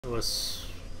was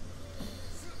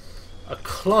a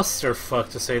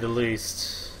clusterfuck to say the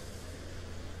least.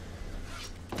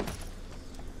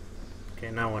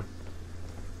 Okay, now one.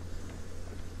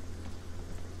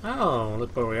 Oh,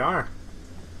 look where we are.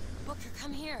 Booker,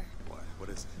 come here. What? What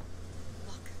is it?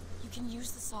 Look, you can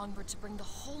use the songbird to bring the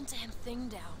whole damn thing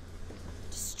down.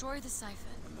 Destroy the siphon.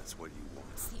 And that's what you want.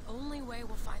 It's the only way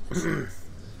we'll find the truth.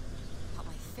 Got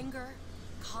my finger,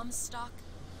 Comstock,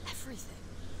 everything.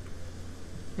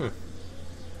 Tear it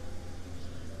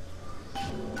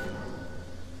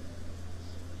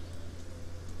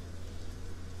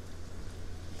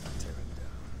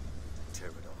down. Tear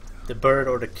it all down. The bird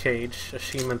or the cage.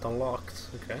 Achievement unlocked.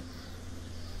 Okay.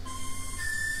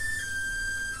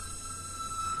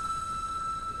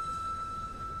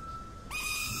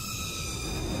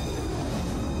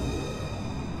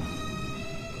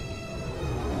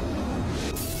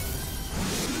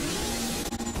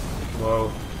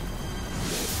 Whoa.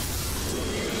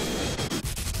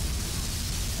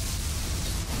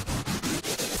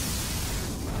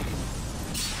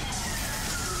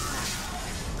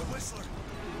 The Whistler!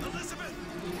 Elizabeth!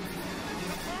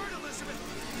 The bird, Elizabeth!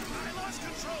 I lost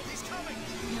control! He's coming!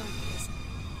 No, he isn't.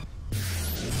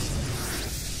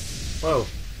 Whoa.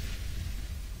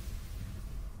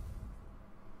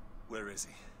 Where is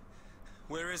he?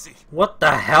 Where is he? What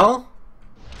the hell?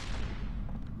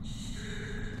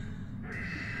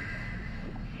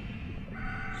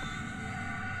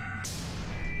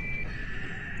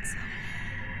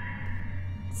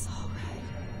 It's alright.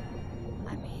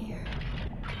 I'm here.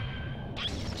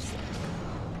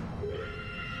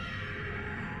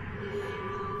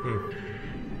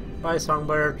 Bye,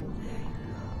 songbird.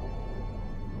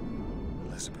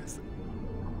 Elizabeth.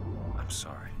 I'm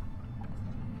sorry.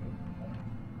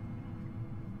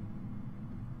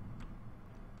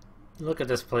 Look at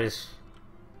this place.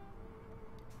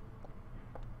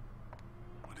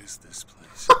 What is this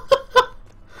place?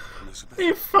 Elizabeth? Are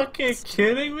you fucking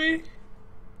kidding me?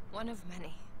 One of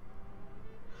many.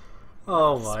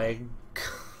 Oh my god.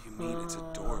 You mean it's a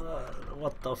doorway?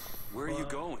 What the f... Where are you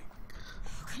going?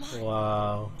 Oh, come on.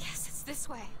 Wow. Yes, it's this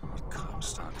way. What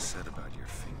Comstock said about your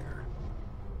finger.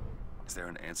 Is there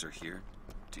an answer here?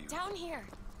 Do you... Down here.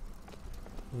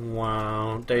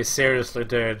 Wow. They seriously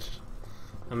did.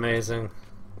 Amazing.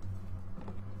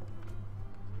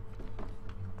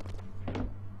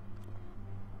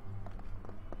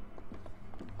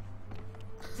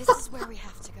 This is where we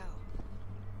have to go.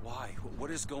 Why?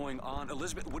 What is going on?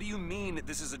 Elizabeth, what do you mean that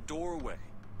this is a doorway?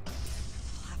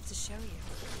 I'll have to show you.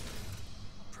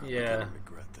 Probably Yeah. gonna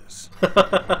regret this.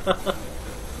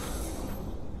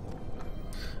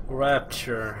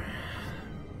 Rapture.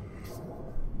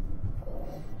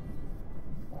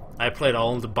 I played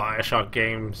all the Bioshock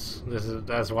games.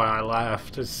 That's why I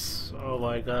laughed. It's, oh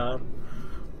my god.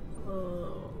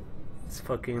 Oh, it's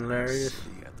fucking hilarious.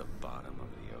 City at the bottom of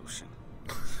the ocean.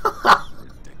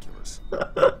 Ridiculous.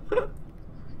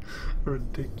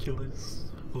 Ridiculous.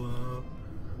 Wow.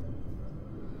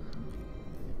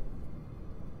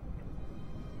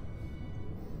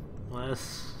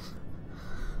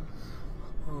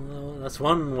 Well, that's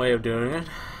one way of doing it.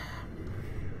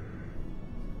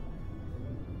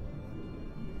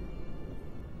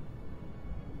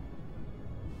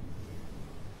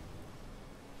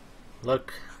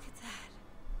 Look. Look at that.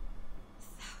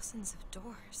 Thousands of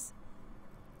doors.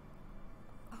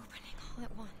 Opening all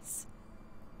at once.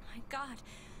 My god,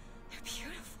 they're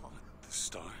beautiful. The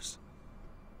stars.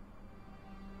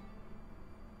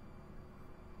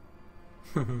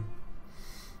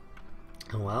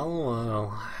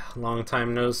 Well, long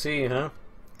time no see, huh?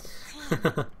 Come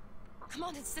on. Come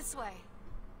on, it's this way.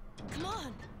 Come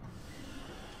on.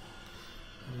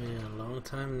 Yeah, long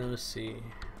time no see.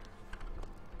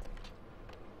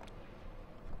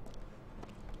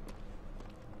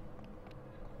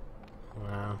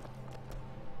 Wow.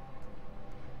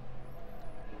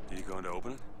 Are you going to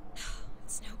open it?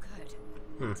 It's no good.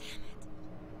 Damn it.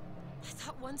 I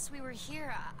thought once we were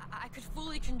here, I could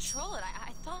fully control it.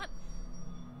 I thought...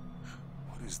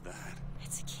 What is that?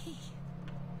 It's a key.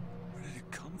 Where did it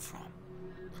come from?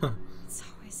 It's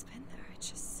always been there. I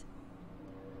just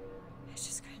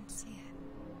couldn't see it.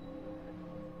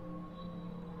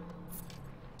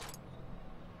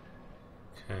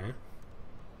 Okay.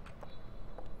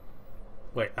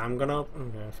 Wait, I'm gonna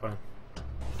open. Okay, fine.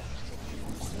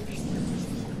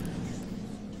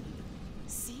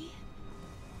 See?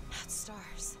 Not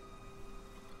stars.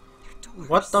 They're doors.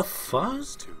 What the fuck?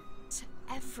 Those two. To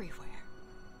everywhere.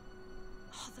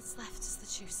 All that's left is the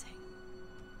choosing.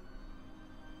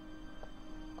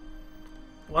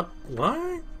 What?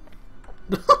 What?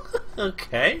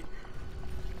 Okay.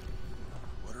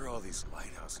 What are these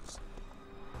lighthouses.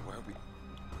 Where are we?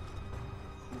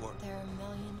 Who are... There are a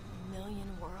million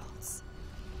worlds.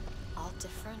 All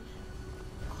different,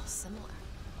 all similar.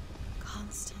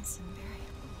 Constants and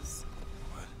variables.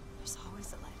 What? There's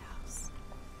always a lighthouse.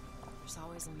 There's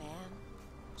always a man.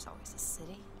 There's always a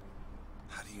city.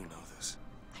 How do you know this?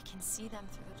 I can see them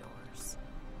through the doors.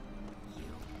 You,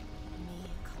 me,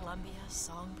 Columbia,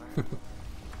 Songbird.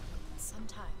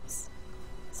 Sometimes,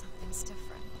 something's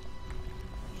different,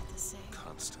 yet the same.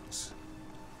 Constants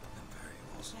and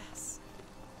variables. Yes.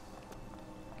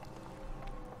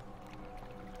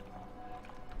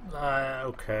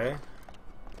 Okay.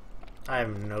 I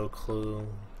have no clue.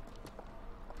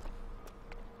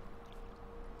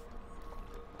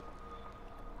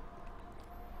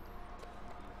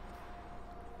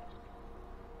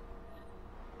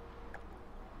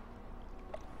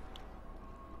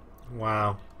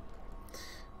 Wow.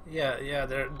 Yeah,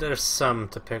 there's some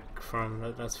to pick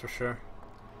from, that's for sure.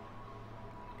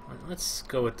 Let's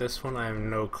go with this one. I have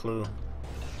no clue.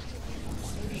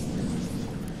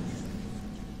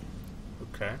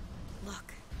 Okay.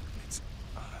 Look. It's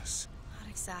us. Not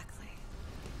exactly.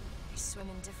 We swim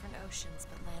in different oceans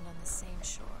but land on the same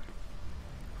shore.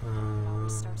 It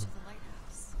always starts with a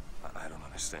lighthouse. I don't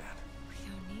understand. We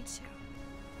don't need to.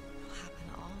 It'll happen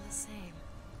all the same.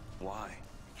 Why?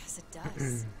 Because it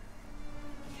does.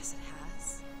 Because it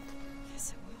has. Because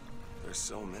it will. There's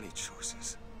so many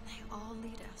choices. They all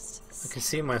lead us to the I same can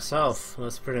see myself.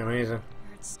 That's pretty amazing.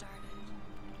 where it started.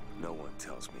 No one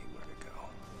tells me where to go.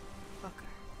 Booker.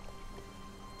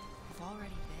 We've already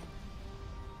been.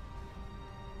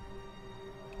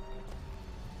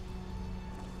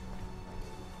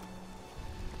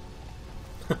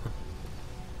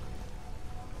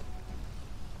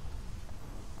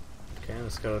 Okay,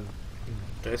 let's go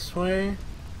this way.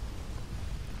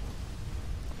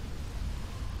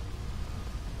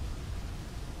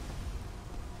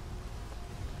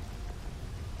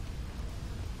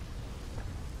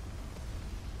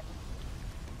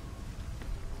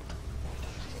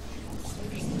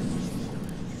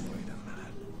 Wait a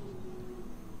minute.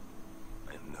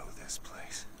 I know this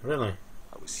place. Really?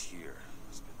 I was here.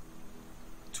 It's been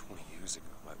 20 years ago,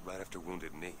 right after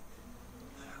Wounded Knee.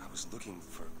 I was looking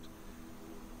for...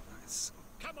 It's...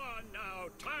 Come on now,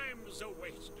 time's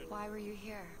a-wasted. Why were you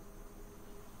here?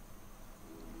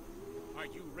 Are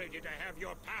you ready to have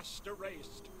your past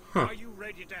erased? Huh. Are you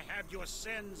ready to have your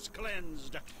sins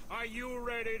cleansed? Are you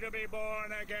ready to be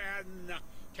born again?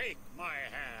 Take my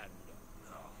hand.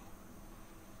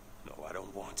 No, I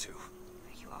don't want to.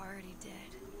 But you already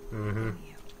did. Mm-hmm. Didn't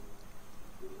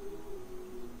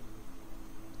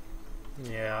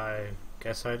you? Yeah, I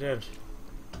guess I did.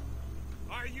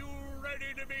 Are you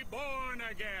ready to be born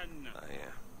again? I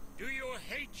am. Do you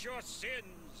hate your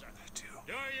sins? I do.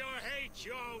 Do you hate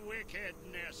your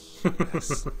wickedness?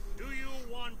 Yes. Do you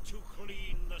want to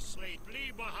clean the slate,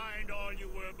 leave behind all you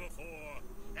were before,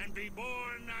 and be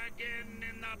born again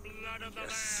in the blood of the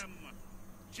Yes. Lamb?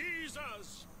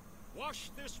 Jesus, wash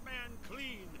this man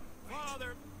clean.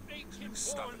 Father, make him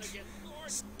Stop born it. again.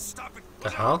 Lord, Stop it. The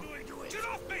hell? Get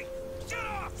off me! Get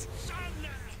off! son!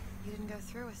 You didn't go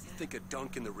through with it. Think a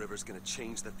dunk in the river's gonna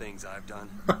change the things I've done?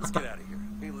 Let's get out of here.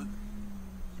 Hey,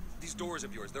 these doors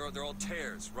of yours, they're all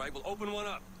tears, right? Well, open one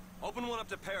up. Open one up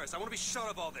to Paris. I want to be shut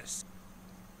of all this.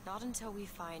 Not until we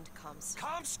find Comstock.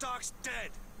 Comstock's dead!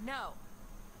 No.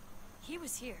 He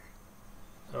was here.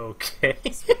 Okay.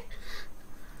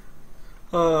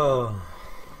 Oh.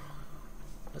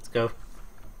 Let's go.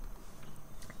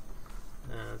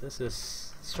 This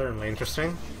is certainly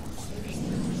interesting.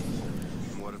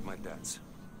 And what of my debts?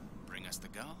 Bring us the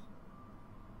girl,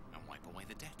 and wipe away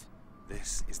the debt.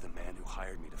 This is the man who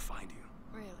hired me to find you.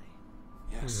 Really?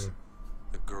 Yes.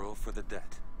 The girl for the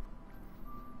debt.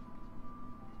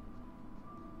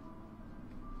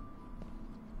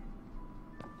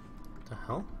 What the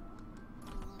hell?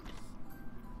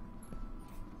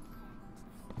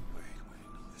 Wait,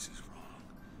 no, this is wrong.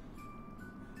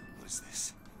 What is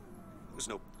this? There's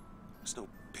no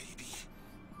baby.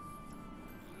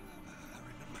 I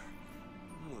remember.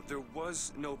 No, there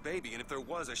was no baby, and if there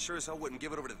was, I sure as hell wouldn't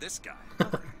give it over to this guy.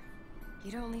 Booker,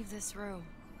 you don't leave this room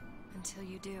until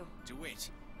you do. Do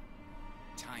it.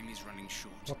 Time is running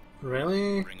short. What?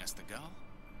 Really? Bring us the girl,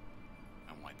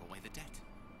 and wipe away the debt.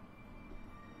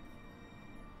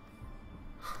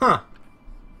 Huh.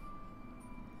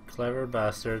 Clever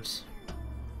bastards.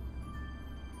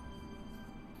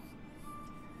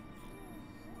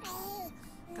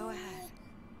 Go ahead.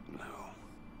 No.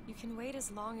 You can wait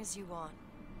as long as you want.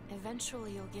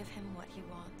 Eventually you'll give him what he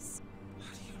wants.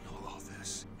 How do you know all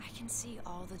this? I can see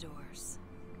all the doors.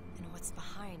 And what's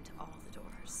behind all the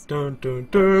doors? Dun dun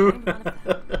dun. Behind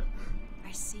one of them,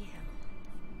 I see him.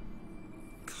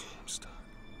 Comstock.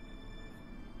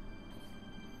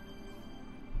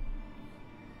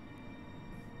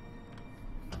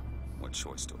 What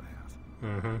choice do I have?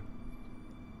 Mm-hmm.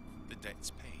 The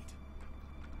debt's paid.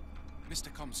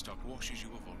 Mr. Comstock washes you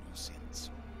of all your sins.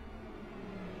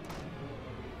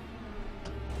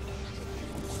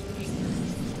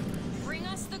 Bring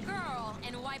us the girl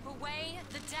and wipe away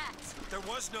the debt. There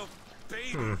was no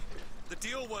baby. The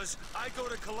deal was I go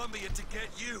to Columbia to get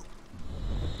you.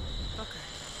 Booker,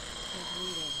 you're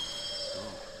bleeding.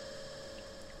 Oh.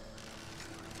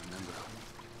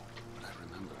 I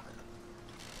remember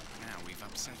that. Now we've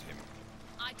upset him.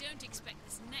 I don't expect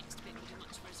this next bit will do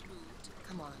much for his mood.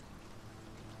 Come on.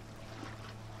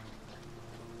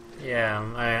 Yeah,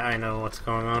 I know what's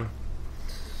going on.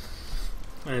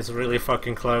 And it's really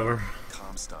fucking clever.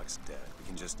 Comstock's dead. We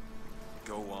can just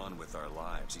go on with our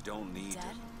lives. You don't need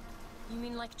Dead? You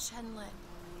mean like Chen Lin?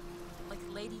 Like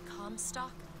Lady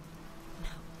Comstock? No.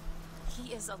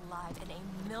 He is alive in a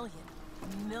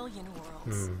million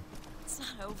worlds. It's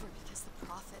not over because the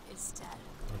Prophet is dead.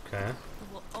 Okay.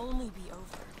 It will only be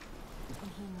over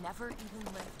when he never even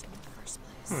lived in the first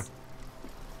place.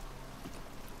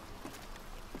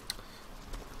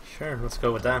 Sure, let's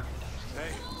go with that.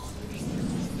 Hey.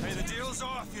 Hey, the deal's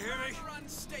off. You hear me? You're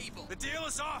unstable. The deal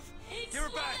is off. Give her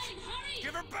back.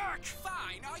 Give her back.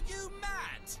 Fine, are you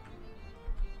mad?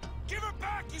 Give her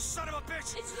back, you son of a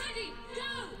bitch. It's ready!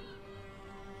 Go!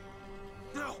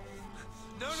 No.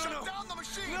 No. Shut down the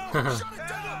machine! No. Shut it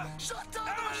down! Shut down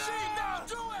the machine now!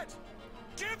 Do it!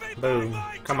 Give me Boom.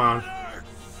 back my Come on. daughter.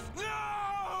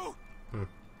 No.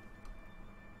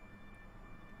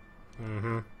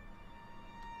 Mm-hmm.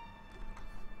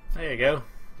 There you go.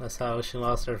 That's how she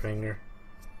lost her finger.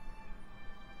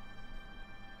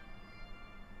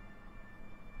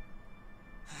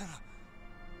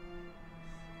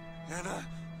 Anna.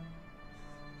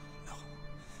 No.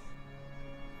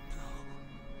 No.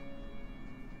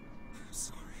 I'm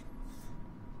sorry.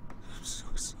 I'm so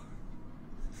sorry.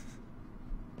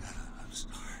 Anna, I'm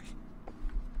sorry.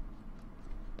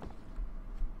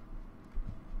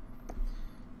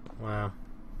 Wow.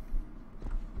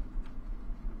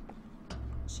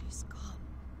 She's gone,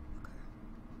 Booker.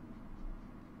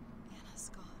 Anna's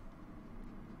gone.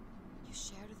 You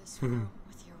shared this room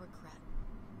with your regret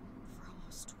for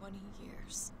almost 20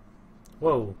 years.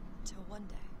 Whoa. Until one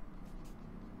day,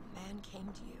 a man came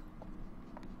to you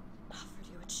and offered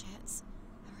you a chance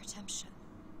at redemption.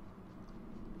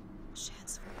 A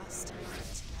chance for us to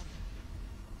live together.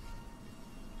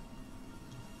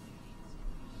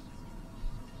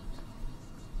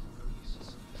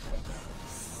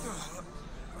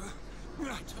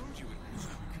 I told you it would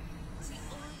work. We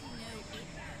already know it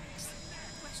works. The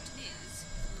question is,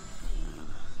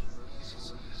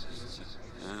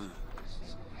 Anna.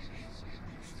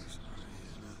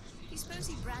 do you suppose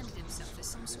he branded himself as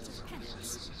some sort of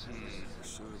penance?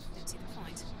 Sure. Don't see the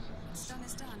point. What's done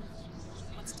is done.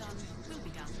 What's done will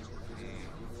be done.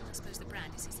 I suppose the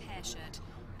brand is his hair shirt,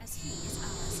 as he is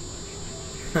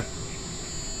ours.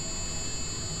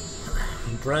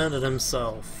 Branded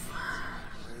himself.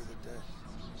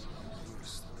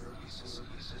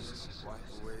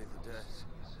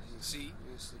 See?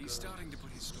 He's starting to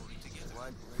put his story together.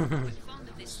 I'm fond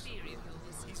of this theory of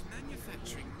yours. He's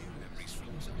manufacturing new memories from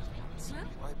himself.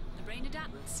 Well, the brain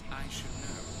adapts. I should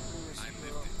know. I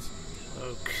lived it.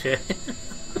 Okay.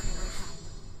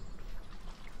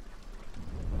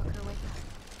 Booker, wake up.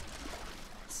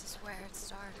 This is where it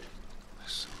started.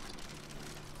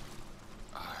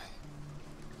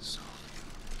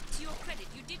 To your credit,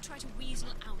 you did try to weasel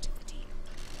out of the deal.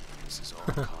 This is all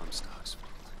Comstock's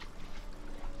fault.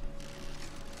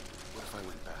 What if I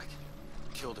went back?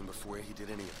 Killed him before he did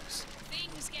any of this?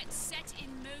 Things get set in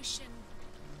motion.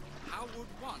 How would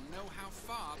one know how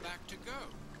far back to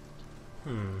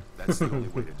go? That's the only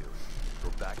way to do it. Go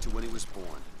back to when he was born.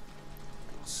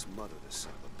 We'll smother this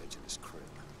son of a bitch in his crib.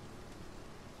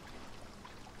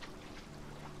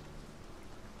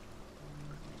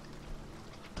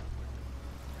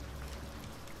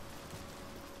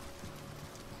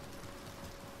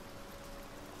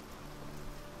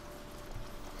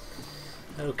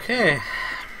 Okay.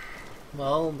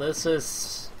 Well, this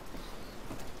is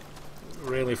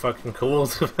really fucking cool,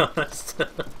 to be honest.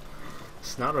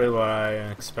 It's not really what I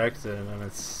expected, and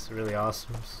it's really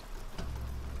awesome.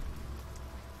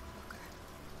 Booker,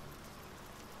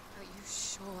 are you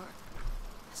sure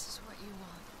this is what you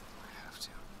want? I have to.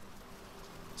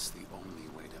 It's the only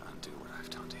way to undo what I've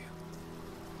done to you.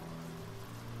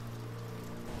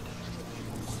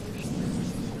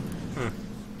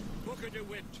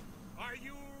 wit. Are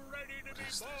you ready to be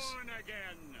born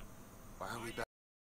again?